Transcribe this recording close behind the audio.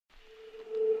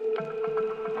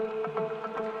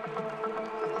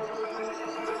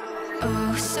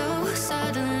so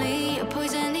suddenly you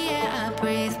poison the air I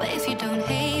breathe. But if you don't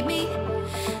hate me,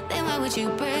 then why would you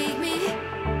break me?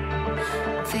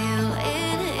 Feel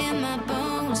it in my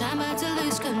bones, I'm about to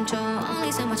lose control.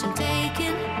 Only so much I'm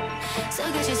taking, so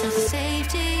get yourself to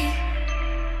safety.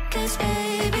 Cause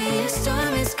baby, a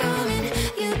storm is coming.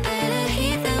 You better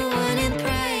heed the warning,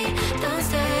 pray. Don't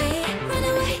stay, run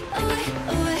away, away,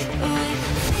 away, away.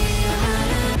 Feel how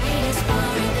the rain is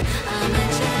pouring. I'm a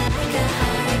jet like a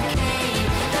hurricane.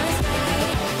 Don't stay,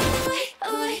 run away,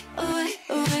 away, away,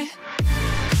 away.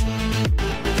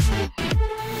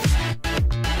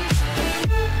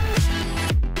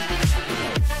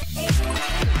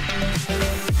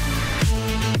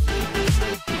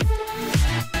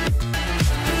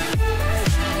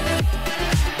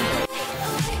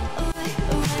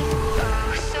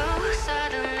 Oh, so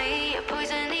suddenly you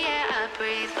poison the air I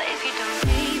breathe. But if you don't